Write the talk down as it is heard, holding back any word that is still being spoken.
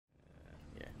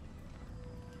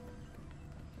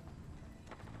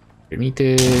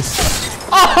Meters.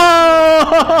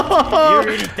 Oh! You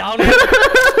really down it?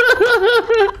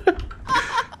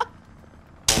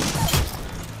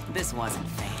 This wasn't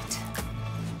fate.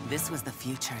 This was the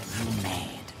future you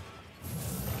made.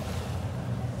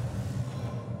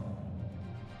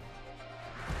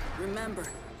 Remember,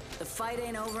 the fight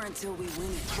ain't over until we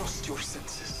win it. Trust your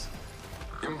senses.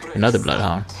 Embrace Another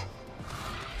bloodhound.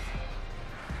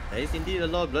 There is indeed a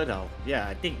lot of bloodhound. Yeah,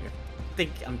 I think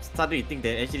I'm starting to think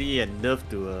that actually a nerf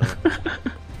to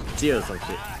tier or some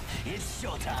shit. It's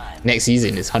showtime. Next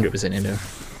season is 100% in there.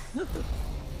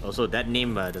 Also, that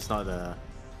name does not. I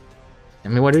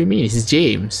mean, what do you mean? This is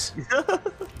James.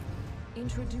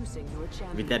 Introducing your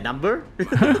champion. With that number?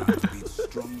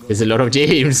 There's a lot of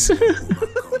James.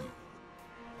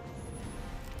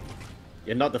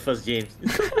 You're not the first James.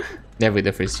 Never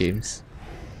the first James.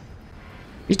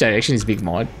 Which direction is big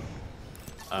mod?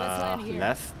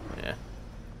 Left. Yeah.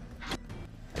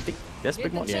 I think that's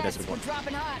big mod. Yeah, that's big mod.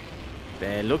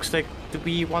 There looks like to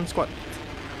be one squad.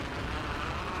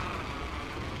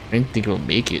 I don't think we'll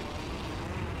make it.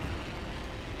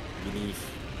 Believe.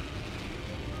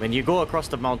 When you go across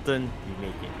the mountain, you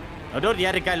make it. Although the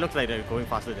other guy looks like they're going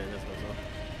faster than us also.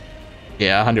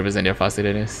 Yeah, 100% they're faster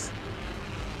than us.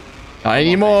 Not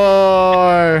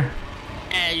anymore!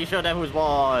 Hey, you show them who's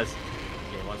boss!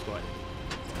 Okay, one squad.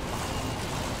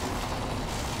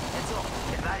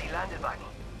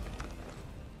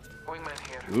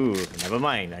 Ooh, never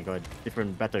mind. I got a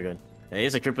different battle gun. There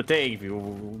is a triple take if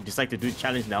you decide to do the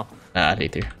challenge now.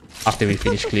 Later. After we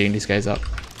finish clearing these guys up.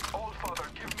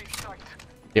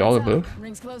 They all above?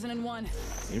 Rings closing in 1.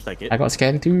 Seems like it. I got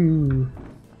scanned too.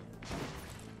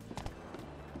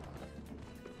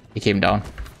 He came down.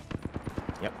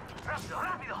 Yep.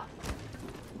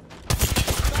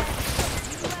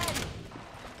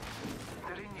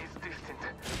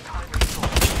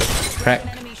 Crack.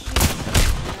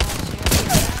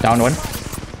 Down one.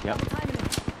 Yep.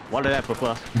 What did that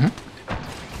purple?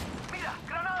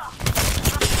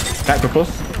 Crack purple.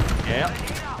 Yeah.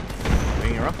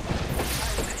 Going around.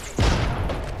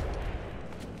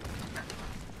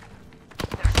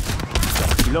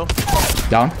 Below.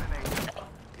 Down.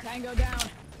 Tango down.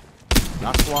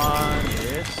 Last one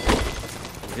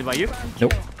is it by you?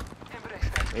 Nope.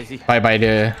 Where is he? By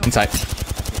the inside.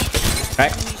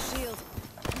 Crack. Enemy shield.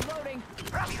 Loading.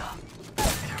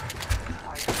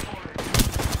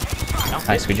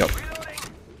 Nice, good job.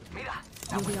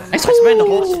 Nice. I spent the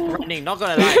whole running, not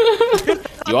gonna lie.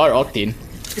 You are Octane.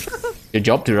 Your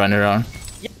job to run around.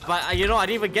 Yeah, but you know, I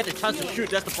didn't even get the chance to shoot,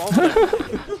 that's the problem.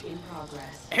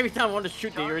 Every time I want to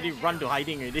shoot, they already run to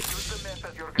hiding already.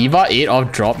 Eva 8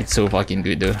 off drop, it's so fucking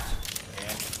good though. Yeah.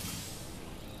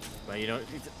 But you know,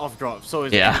 it's off drop, so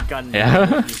it's Yeah. any gun.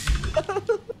 Yeah.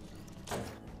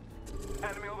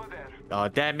 Oh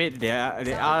damn it, they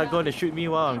are going to shoot me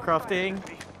while I'm crafting.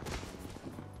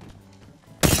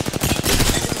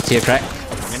 See a crack.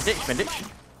 Bandage.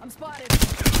 I'm spotted.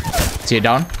 See it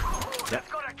down. Yep.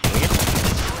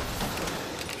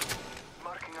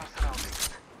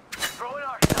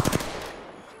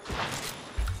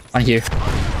 On here.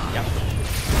 Yep.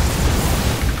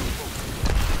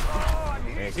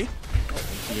 Where is he?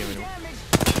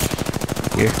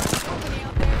 Here.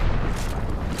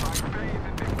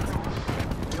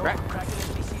 Crack.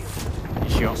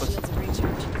 Is she off us?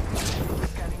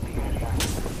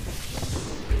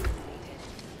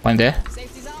 One there.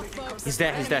 Safety's out, folks. He's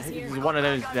there. He's one of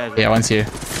those. Yeah, one's here.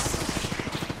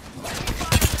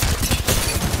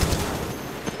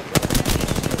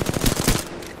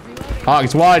 Oh,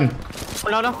 it's one!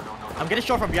 Oh, no. I'm getting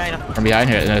shot from behind. From behind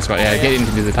here. That's right. Yeah, get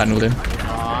into the tunnel then.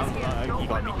 He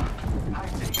got me.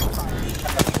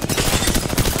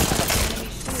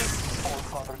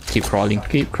 Keep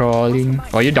crawling.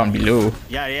 Oh, you're down below.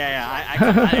 Yeah.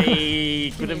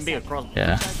 I couldn't make a cross.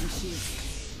 Yeah.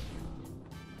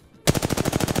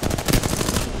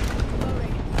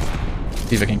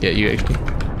 See if I can get you actually.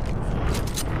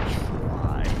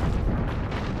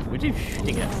 What are you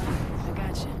shooting at? I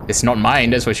gotcha. It's not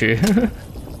mine, that's for sure.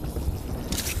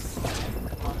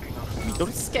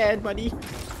 Don't scared, buddy.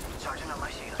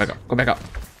 Back up. Go back up. I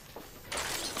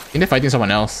think they're fighting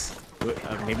someone else.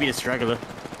 Maybe the straggler.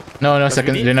 No,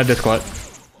 second. They're not the squad.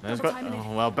 That's good.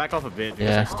 Oh, well, back off a bit because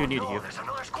Yeah. I still need to heal.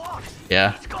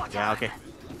 Yeah. Yeah, okay.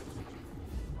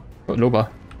 Oh, Loba.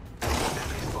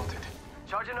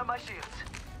 Charging up my shields.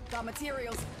 Got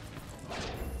materials.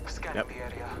 Scanning Yep. the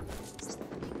area.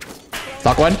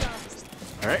 Stock one.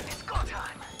 Alright.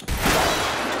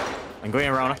 I'm going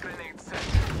around. Grenade set.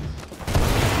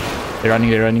 They're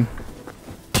running.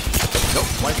 Nope.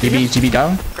 One GB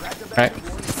down. Crack.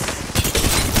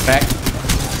 Back.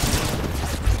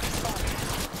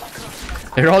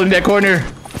 They're all in that corner.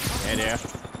 Yeah, there.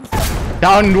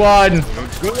 Down one.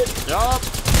 Good job.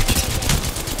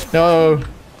 No.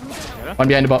 One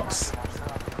behind the box.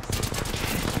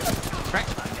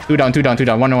 Two down.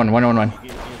 One on one.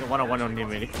 One on him,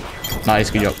 really. Nice,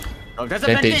 good job. Oh, that's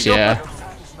Advantage, yeah.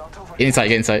 Get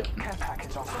inside.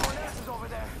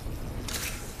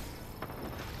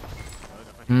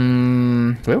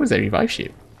 Where was that revive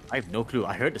ship? I have no clue.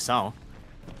 I heard the sound.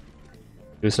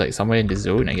 It was like somewhere in the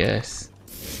zone, I guess.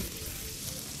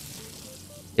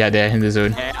 Yeah, there in the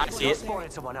zone. Yeah, I see it.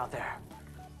 Someone out there.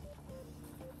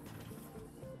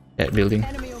 That building.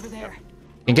 Enemy over there.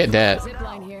 Can get that. Zip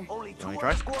line here. Only two Wanna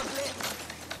try? squads left.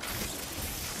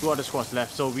 2 other squads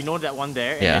left, so we know that one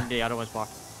there, and Yeah. then the other one's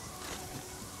parked.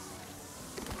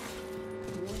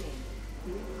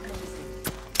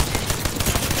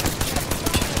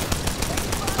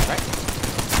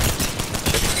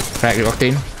 Crack the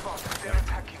octane.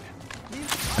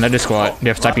 Another squad.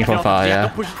 They're sniping from far,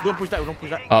 yeah. Don't push that.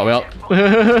 Oh well.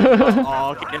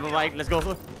 Oh, okay, never mind. Let's go.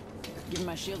 Give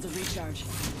my shields a recharge.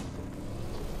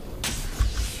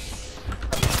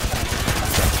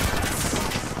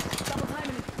 Double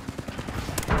timing it.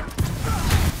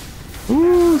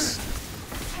 Ooh.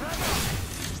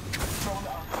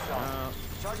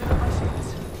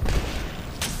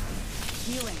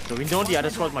 Healing. So we know the other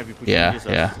squad might be pushing Yeah, this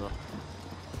yeah. So.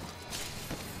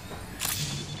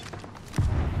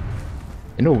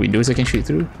 No windows I can shoot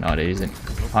through? No, there isn't.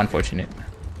 Unfortunate.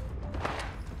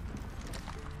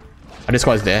 Other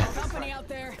squad's there. Company out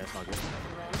there. That's not good.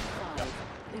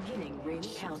 Beginning ring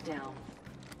countdown.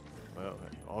 Well,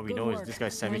 all we Good know is work. this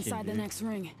guy's We're semi inside the next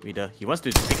ring. he wants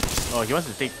to take. Oh, he wants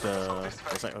to take the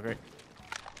side. Okay.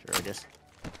 Sure, I guess.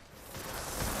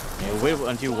 Yeah, wait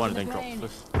until one of them drops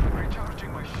first.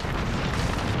 Recharging my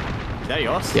shield. Is that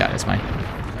yours? Yeah, that's mine.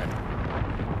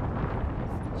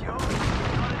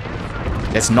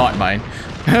 That's not mine.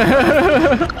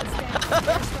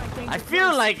 I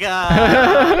feel like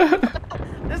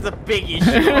there's a big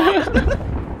issue.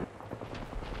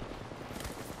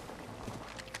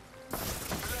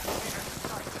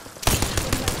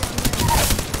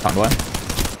 Found one.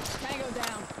 Tango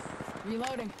down.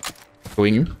 Reloading.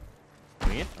 Going in.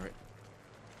 Doing it? Alright.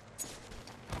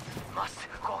 Must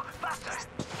go faster.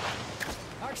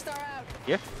 Arcstar out.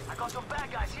 Yeah. I got some bad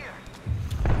guys here.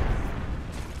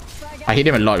 Frag I hit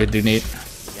him a lot with grenade.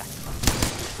 Yeah.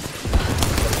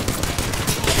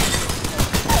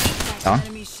 Down.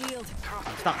 Enemy shield.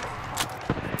 Stop.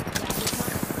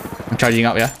 I'm charging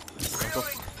up, yeah.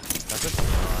 That's it.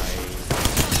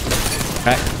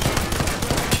 Right.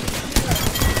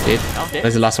 Dead. Okay.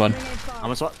 There's the last one. Grenade fired.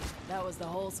 I'm a SWAT. That was the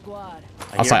whole squad.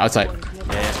 I Outside, hear- outside.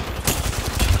 Yeah.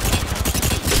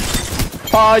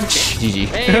 Punch! GG.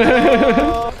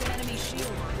 Enemy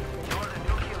shield. You're the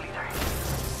new kill leader.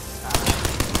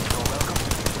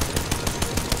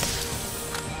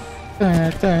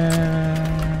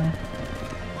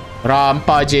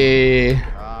 Rampaje.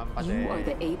 You are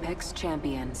the Apex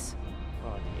champions.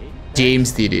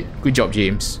 James did it. Good job,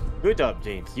 James. Good job,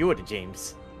 James. You were the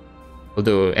James.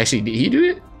 Although, actually, did he do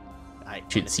it? I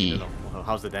Should honestly see. don't know.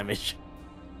 How's the damage?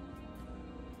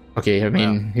 Okay, I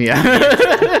mean, yeah.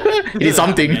 It is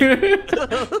something.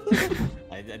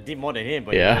 I did more than him,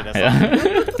 but Yeah, that's yeah.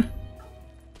 something.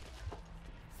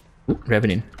 Ooh,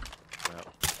 Revenant. Well,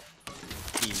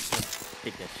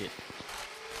 take that shit.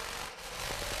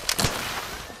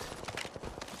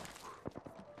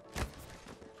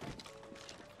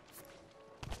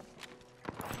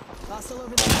 Hostile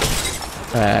over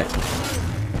there.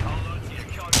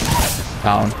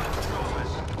 Down.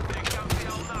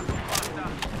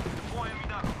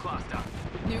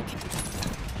 New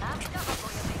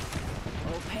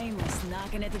Oh, painless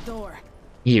knocking at the door.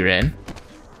 He ran.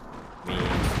 Me,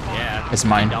 yeah. It's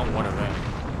mine. Down one of them.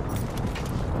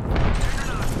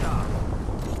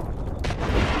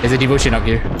 There's a devotion up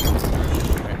here.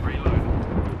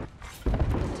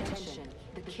 Attention.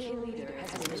 The kill leader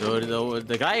has been So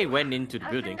the guy went into the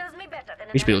building.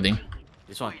 Which building?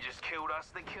 This one. You just killed us,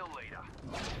 the kill leader.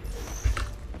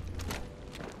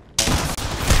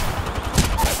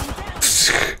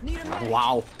 Need a medic.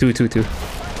 Wow. Two.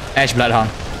 Ash Bloodhound.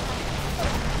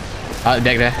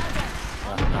 Back there.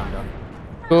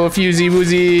 Go Fusey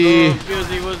Woozy.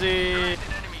 Fuzzy, Wuzzy.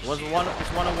 It's one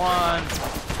on one.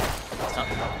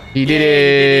 He did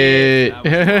it.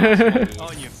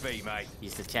 On your feet, mate.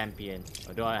 He's the champion.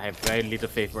 Although I have very little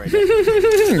faith right now.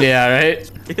 Yeah,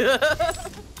 right?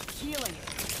 Healing.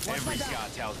 Every scar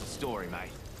tells a story,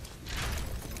 mate.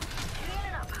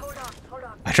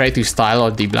 I tried to style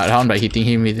out the Bloodhound by hitting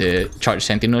him with the charged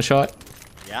Sentinel shot.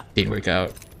 Yeah. Didn't work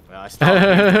out. Well, I started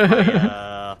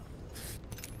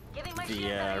with my,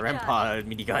 the Rampa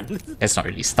minigun. That's not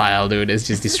really style, dude. It's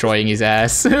just destroying his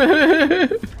ass.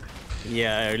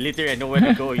 Yeah, literally I know where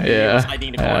to go. Yeah. He's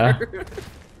hiding in the corner.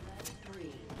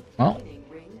 Well,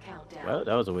 Well,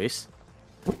 that was a waste.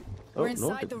 Oh We're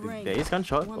no, inside the ring. there is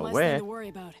gunshot. One But less where? thing to worry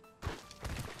about.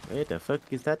 Where the fuck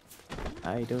is that?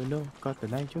 I don't know. Got the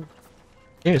nitro.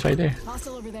 yeah, it's right there.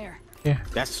 Hostile over there. Yeah.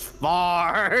 That's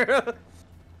far.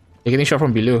 They're getting shot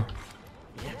from below.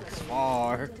 That's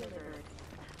far.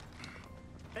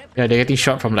 Yeah, they're getting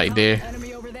shot from like there.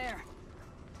 Enemy over there.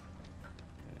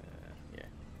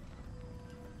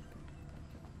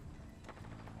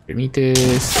 Yeah.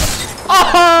 Meters.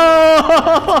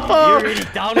 You're really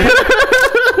down it.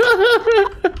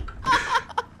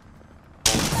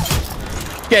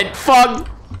 Get fucked!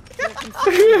 Knock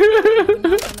on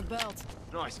the belt.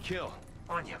 Nice kill.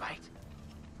 On you, mate.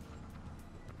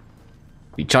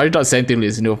 We charged out Sentinel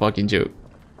is no fucking joke.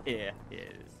 Yeah,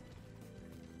 it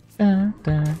is. Da,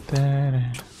 da, da, da.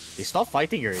 They stopped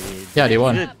fighting already. Yeah, they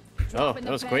won. did. Oh, Dropping that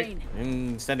the was quick. pain.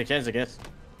 Didn't stand a chance, I guess.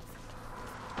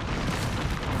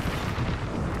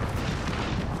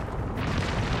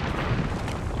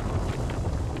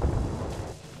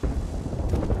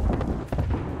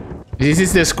 This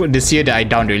is the seer that I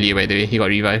downed earlier, by the way. He got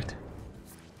revived.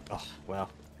 Oh, wow.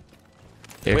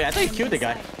 Here. Wait, I thought you killed the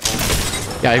guy.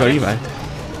 Yeah, I got revived.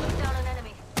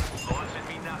 Launching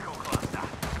me knuckle cluster.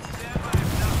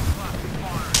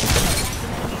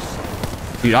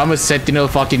 Dude, I'm a Sentinel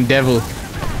fucking devil.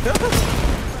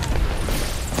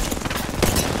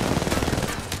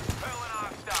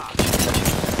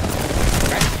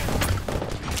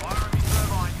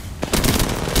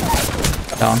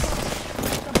 Down.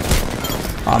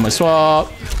 I'm a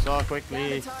swap. So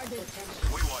quickly.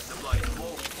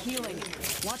 Healing.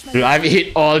 Watch my Dude, I've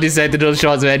hit all the Sentinel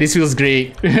shots, man. This feels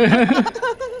great.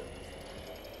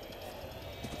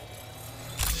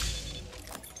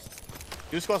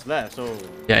 Two squads left, so.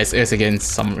 Yeah, it's against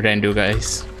some rando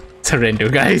guys. It's a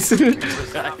rando guys.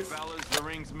 Fellas, the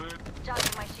ring's moved.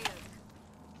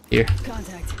 Here.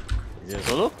 contact. Is it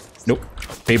solo? Nope.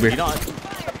 Paper. You not.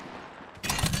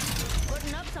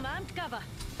 Putting up some amp cover.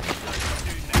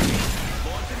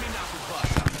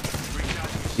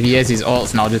 If he has his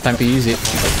ults, now the time to use it.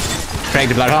 Crack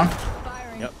the bloodhound.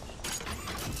 Firing. Yep.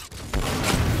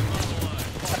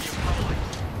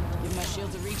 Give my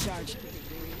shields a recharge.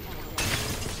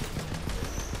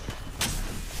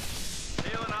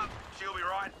 Healing up. She'll be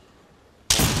right.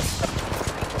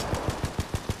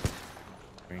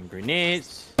 Bring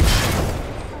grenades.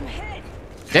 I'm hit.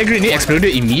 That grenade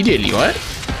exploded immediately, what?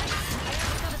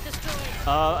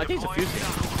 I think it's a fuse.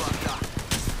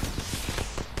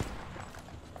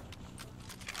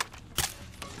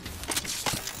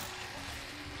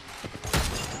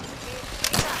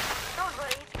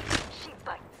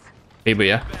 Paper,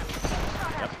 yeah.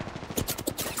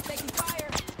 Taking fire.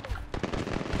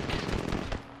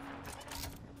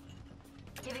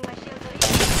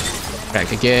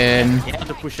 Crack again. You have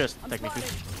to push us, technically.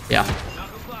 Yeah.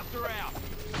 Knuckle cluster out.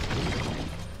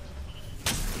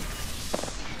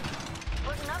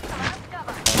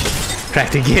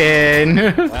 Cracked again.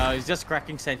 Well, he's just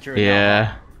cracking Century.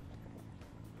 Yeah.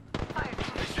 They're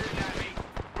shooting at me.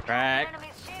 Crack.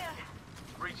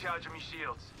 Recharging me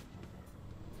shields.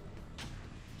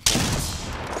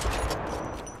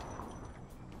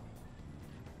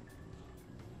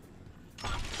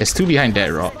 There's two behind that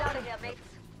rock.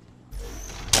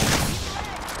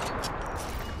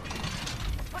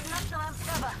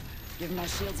 Give my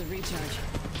shields a recharge.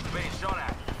 Being shot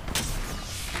at.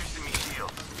 Using me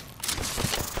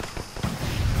shields.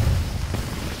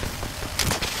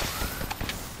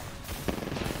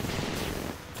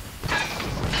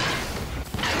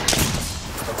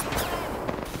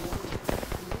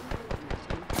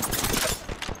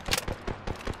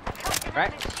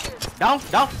 Crack. Down,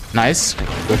 down. Nice.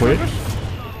 Go for it.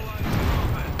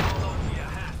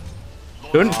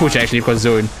 Don't push actually, because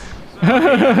zone.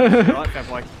 Alright, fair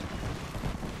boy.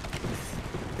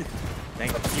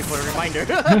 Thank you for the reminder.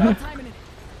 Timing it.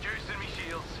 Juicing me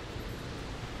shields.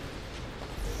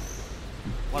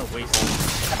 What a waste.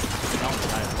 Down,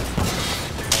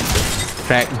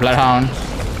 Crack, bloodhound.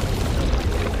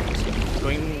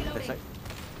 going that side.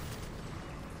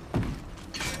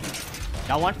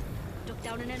 Down one. Took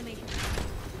down an enemy.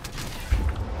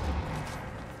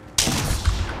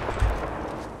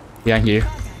 Behind here.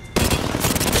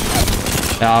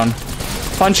 Down.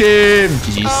 Punch him!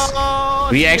 GG's. Oh,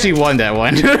 We actually won that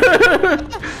one.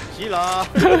 Sheila.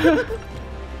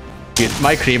 Dude,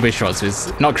 my Kraber shots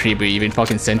was not Kraber, even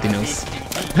fucking Sentinels.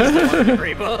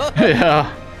 Kraber.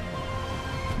 Yeah.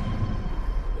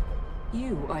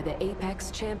 You are the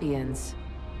Apex champions.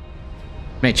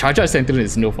 Man, charge out Sentinel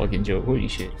is no fucking joke. Holy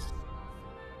shit.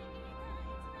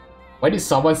 Why did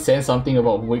someone send something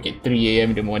about work at 3 AM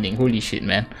in the morning? Holy shit,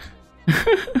 man.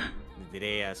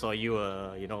 Today I saw you,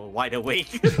 you know, wide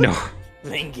awake. No.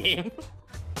 Playing game.